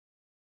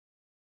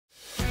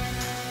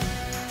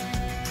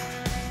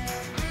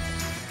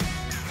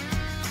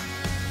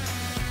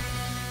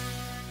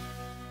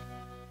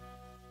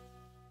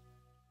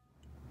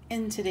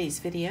In today's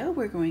video,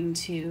 we're going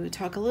to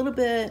talk a little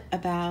bit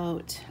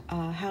about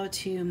how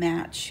to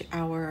match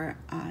our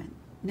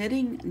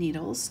knitting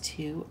needles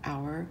to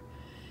our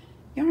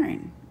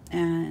yarn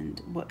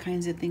and what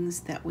kinds of things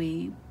that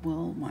we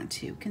will want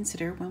to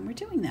consider when we're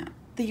doing that.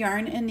 The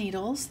yarn and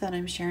needles that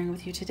I'm sharing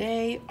with you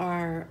today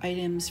are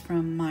items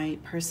from my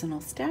personal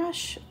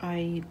stash.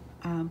 I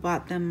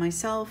bought them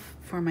myself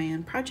for my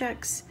own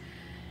projects,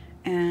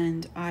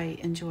 and I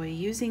enjoy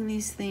using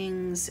these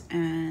things,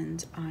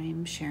 and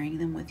I'm sharing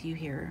them with you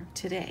here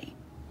today.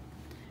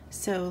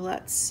 So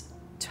let's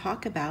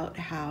talk about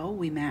how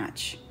we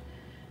match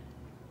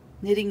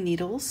knitting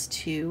needles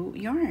to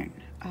yarn.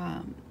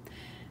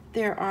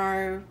 There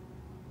are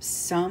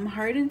some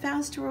hard and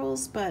fast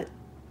rules, but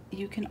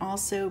you can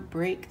also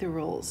break the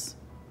rules.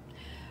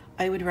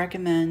 I would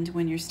recommend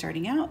when you're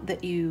starting out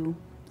that you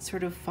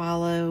sort of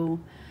follow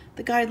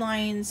the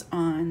guidelines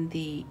on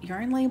the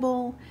yarn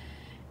label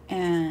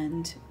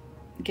and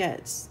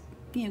get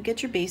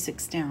your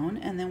basics down,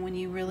 and then when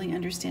you really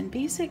understand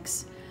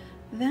basics,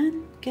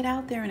 then get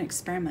out there and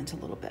experiment a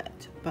little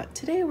bit. But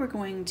today we're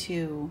going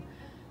to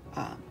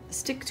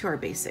stick to our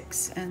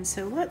basics, and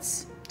so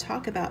let's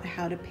talk about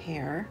how to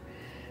pair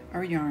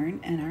our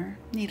yarn and our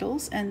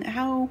needles and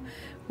how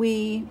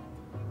we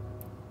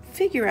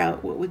figure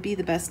out what would be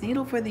the best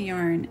needle for the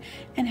yarn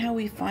and how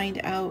we find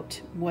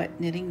out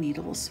what knitting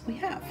needles we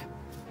have.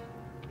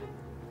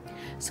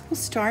 So we'll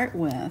start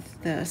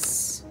with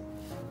this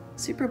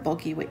super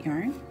bulky weight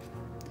yarn,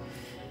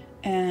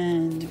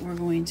 and we're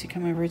going to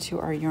come over to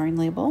our yarn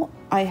label.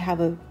 I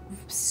have a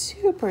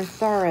super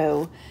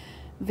thorough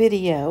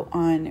video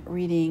on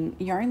reading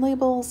yarn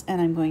labels,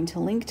 and I'm going to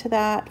link to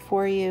that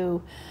for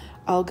you.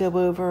 I'll go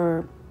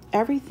over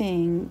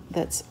everything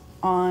that's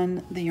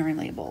on the yarn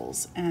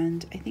labels,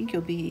 and I think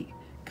you'll be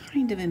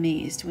kind of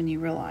amazed when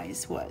you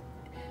realize what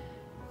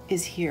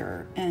is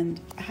here and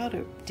how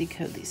to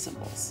decode these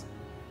symbols.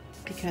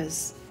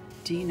 Because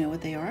do you know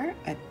what they are?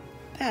 I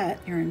bet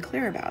you're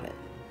unclear about it.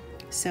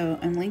 So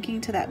I'm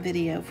linking to that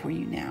video for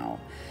you now.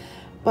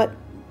 But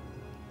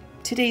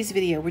today's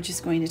video, we're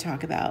just going to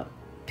talk about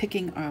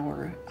picking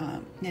our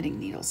knitting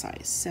needle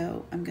size.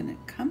 So I'm going to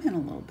come in a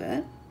little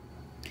bit.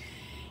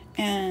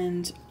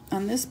 And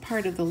on this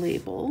part of the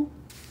label,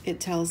 it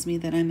tells me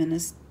that I'm in a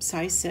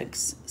size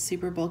 6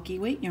 super bulky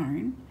weight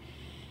yarn.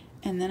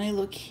 And then I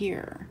look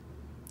here.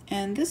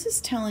 And this is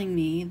telling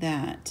me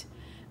that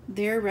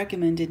their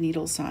recommended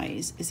needle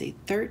size is a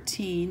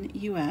 13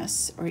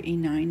 US or a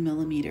 9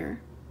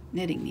 millimeter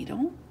knitting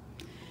needle,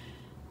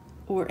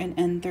 or an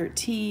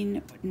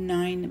N13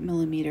 9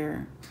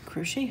 millimeter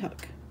crochet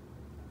hook.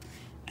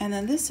 And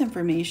then this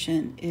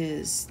information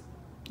is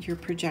your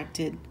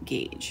projected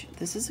gauge.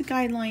 This is a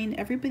guideline.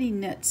 Everybody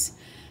knits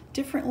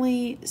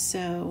differently,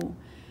 so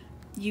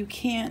you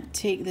can't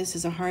take this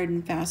as a hard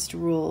and fast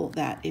rule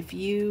that if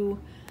you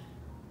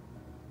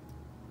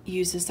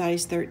use a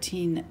size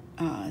 13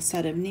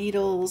 set of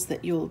needles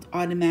that you'll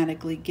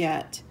automatically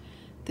get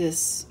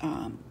this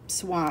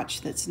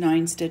swatch that's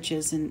 9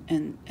 stitches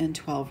and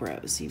 12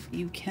 rows.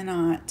 You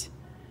cannot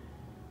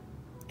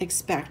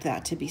expect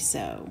that to be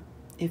so.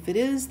 If it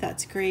is,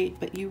 that's great,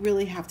 but you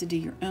really have to do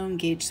your own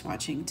gauge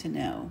swatching to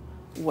know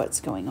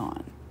what's going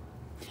on.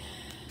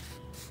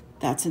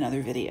 That's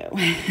another video.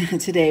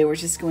 Today we're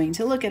just going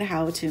to look at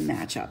how to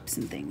match up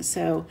some things.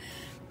 So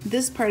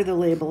this part of the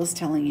label is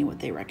telling you what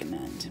they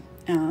recommend.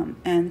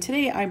 And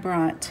today I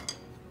brought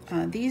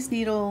these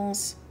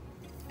needles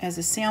as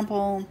a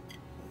sample.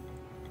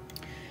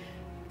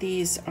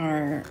 These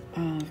are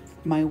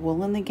my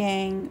Wool in the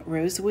Gang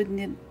rosewood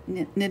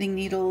knitting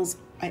needles.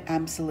 I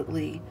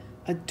absolutely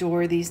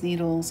adore these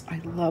needles. I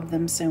love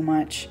them so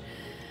much.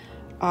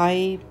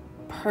 I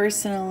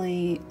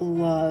personally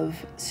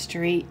love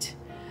straight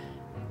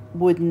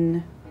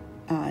wooden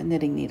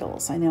knitting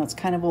needles. I know it's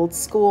kind of old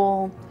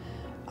school,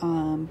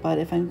 but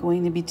if I'm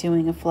going to be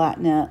doing a flat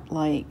knit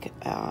like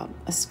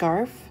a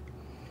scarf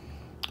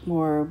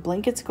or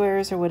blanket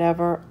squares or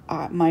whatever,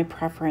 my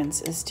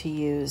preference is to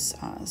use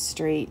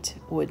straight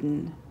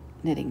wooden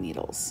knitting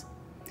needles.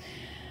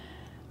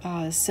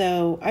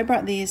 So I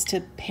brought these to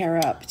pair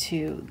up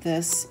to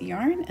this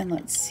yarn, and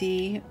let's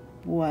see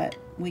what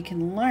we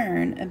can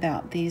learn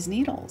about these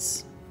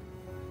needles.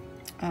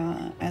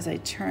 As I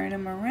turn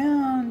them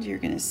around, you're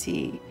going to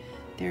see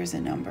there's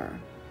a number.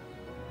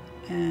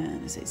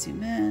 And as I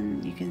zoom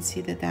in, you can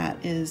see that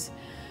that is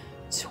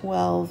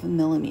 12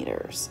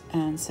 millimeters.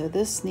 And so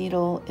this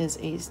needle is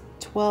a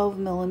 12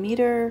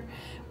 millimeter,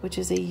 which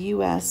is a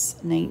US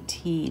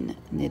 19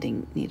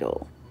 knitting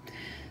needle.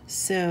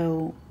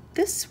 So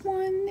this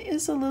one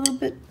is a little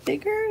bit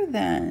bigger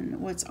than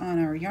what's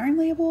on our yarn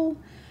label.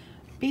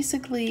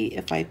 Basically,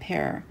 if I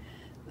pair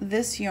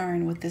this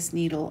yarn with this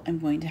needle, I'm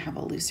going to have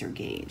a looser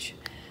gauge.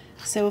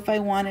 So if I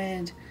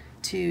wanted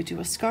to do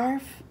a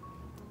scarf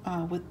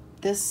with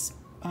this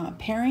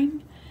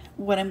pairing,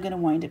 what I'm going to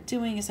wind up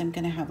doing is I'm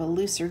going to have a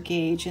looser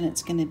gauge, and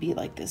it's going to be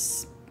like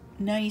this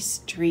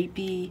nice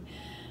drapey,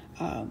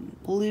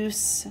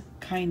 loose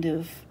kind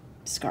of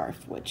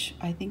scarf, which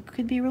I think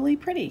could be really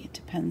pretty. It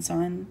depends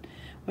on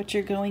what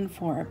you're going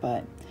for,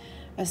 but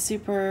a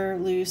super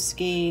loose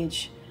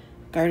gauge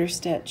garter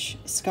stitch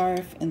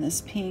scarf in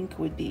this pink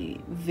would be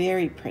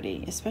very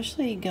pretty,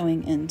 especially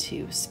going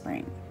into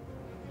spring.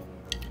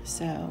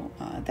 So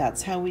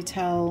that's how we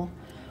tell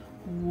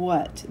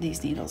what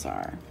these needles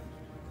are.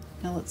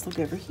 Now let's look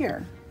over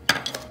here.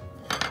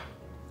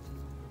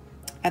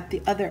 At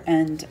the other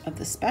end of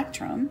the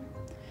spectrum,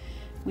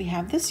 we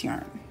have this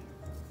yarn.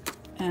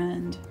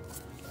 And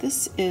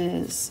this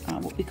is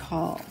what we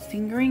call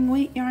fingering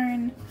weight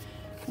yarn,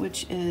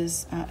 which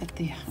is at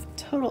the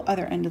total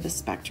other end of the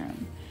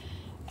spectrum.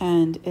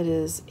 And it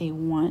is a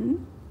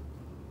 1.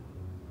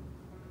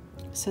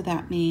 So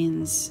that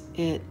means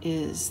it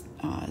is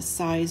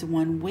size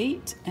 1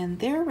 weight, and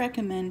they're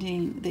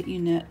recommending that you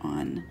knit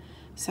on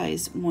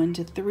size 1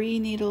 to 3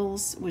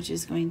 needles, which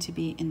is going to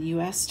be in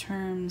US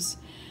terms,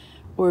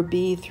 or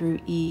B through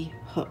E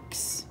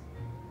hooks.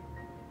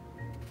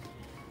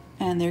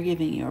 And they're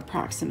giving you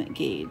approximate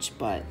gauge,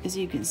 but as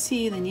you can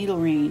see, the needle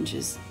range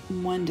is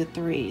 1 to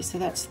 3, so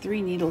that's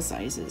 3 needle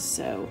sizes.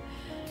 So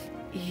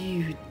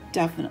you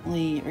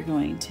definitely are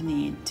going to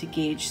need to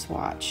gauge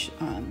swatch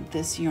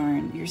this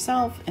yarn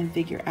yourself and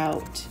figure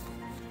out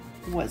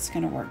what's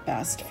going to work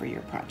best for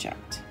your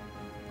project.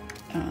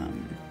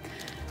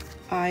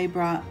 I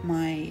brought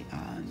my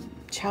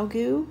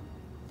Chaogu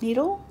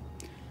needle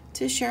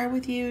to share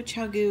with you.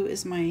 Chaogu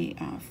is my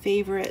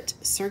favorite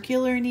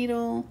circular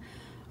needle.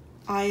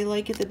 I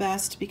like it the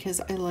best because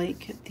I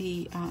like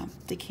the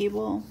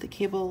cable. The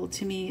cable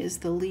to me is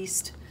the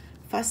least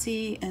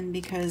fussy, and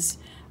because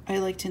I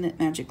like to knit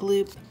magic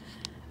loop,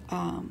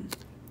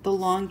 the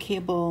long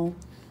cable,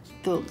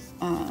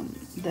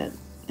 that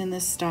in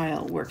this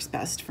style works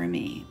best for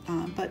me.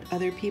 But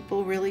other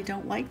people really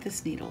don't like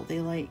this needle. They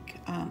like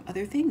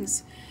other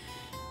things.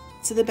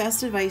 So the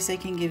best advice I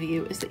can give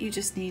you is that you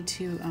just need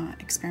to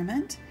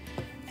experiment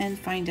and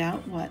find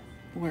out what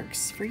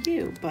works for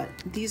you. But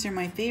these are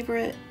my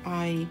favorite.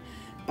 I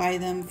buy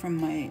them from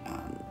my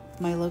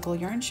my local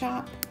yarn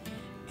shop,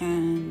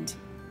 and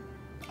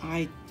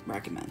I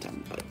recommend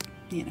them. But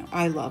you know,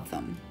 I love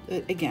them.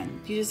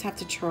 Again, you just have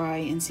to try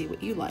and see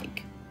what you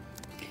like.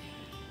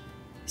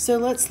 So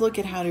let's look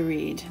at how to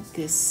read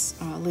this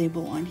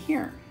label on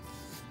here.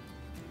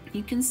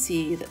 You can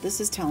see that this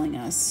is telling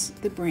us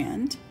the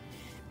brand,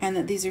 and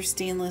that these are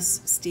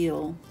stainless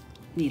steel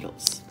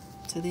needles.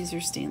 So these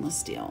are stainless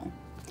steel.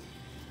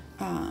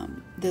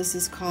 This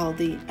is called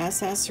the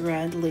SS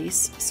Red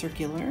Lace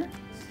Circular.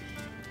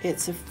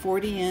 It's a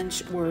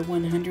 40-inch or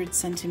 100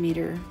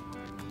 centimeter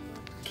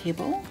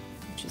cable,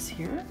 which is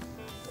here.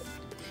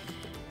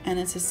 And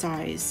it's a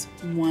size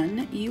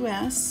 1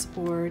 US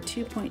or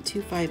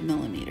 2.25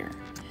 millimeter.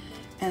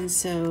 And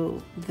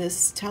so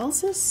this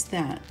tells us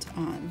that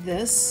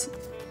this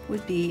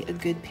would be a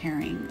good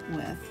pairing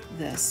with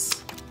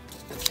this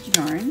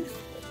yarn.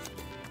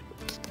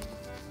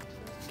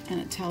 And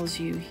it tells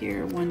you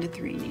here 1 to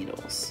 3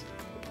 needles.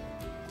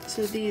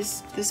 So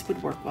this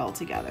would work well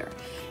together.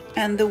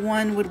 And the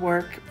 1 would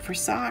work for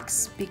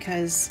socks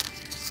because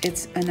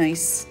it's a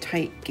nice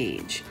tight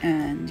gauge,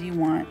 and you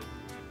want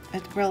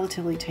a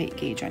relatively tight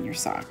gauge on your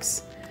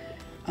socks.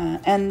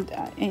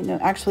 You know,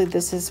 actually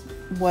this is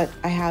what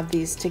I have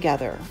these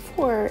together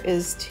for,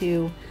 is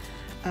to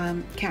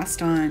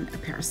cast on a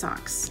pair of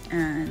socks.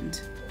 And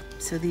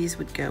so these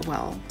would go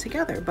well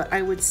together, but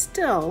I would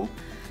still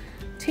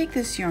take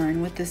this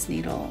yarn with this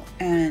needle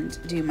and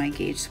do my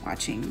gauge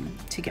swatching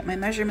to get my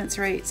measurements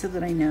right so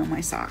that I know my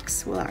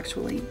socks will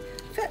actually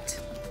fit.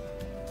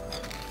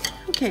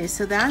 Okay,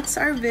 so that's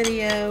our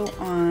video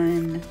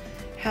on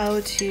how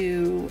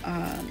to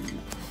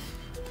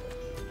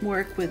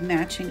work with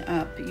matching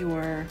up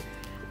your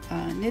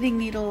knitting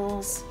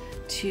needles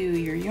to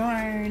your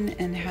yarn,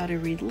 and how to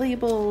read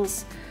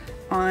labels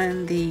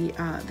on the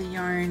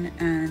yarn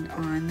and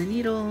on the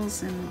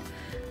needles, and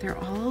they're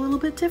all a little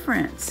bit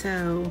different.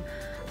 So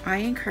I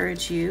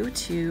encourage you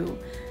to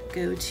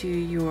go to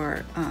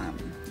your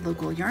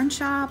local yarn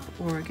shop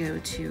or go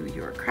to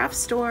your craft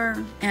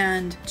store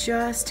and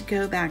just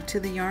go back to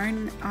the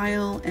yarn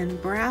aisle and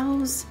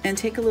browse and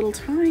take a little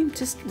time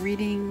just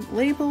reading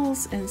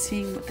labels and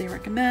seeing what they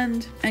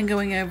recommend, and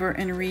going over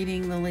and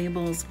reading the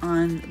labels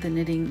on the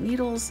knitting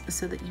needles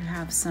so that you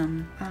have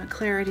some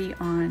clarity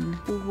on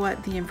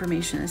what the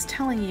information is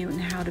telling you and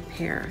how to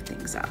pair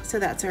things up. So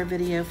that's our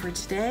video for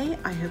today.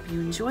 I hope you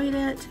enjoyed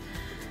it,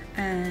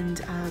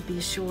 and be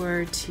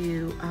sure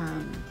to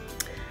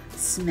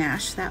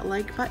smash that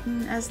like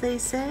button, as they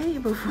say,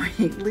 before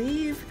you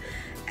leave,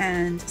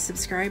 and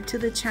subscribe to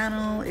the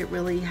channel. It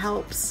really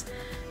helps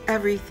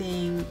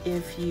everything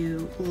if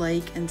you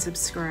like and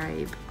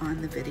subscribe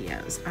on the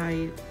videos.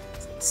 I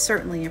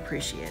certainly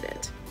appreciate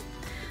it.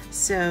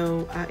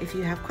 So if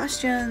you have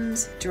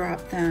questions,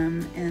 drop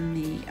them in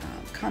the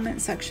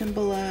comment section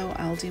below.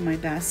 I'll do my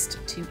best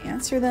to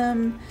answer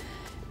them.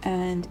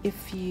 And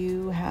if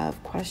you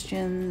have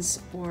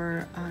questions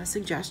or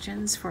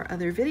suggestions for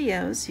other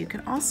videos, you can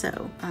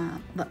also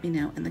let me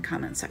know in the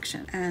comment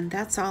section. And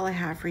that's all I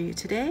have for you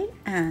today.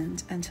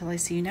 And until I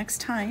see you next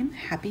time,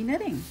 happy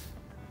knitting.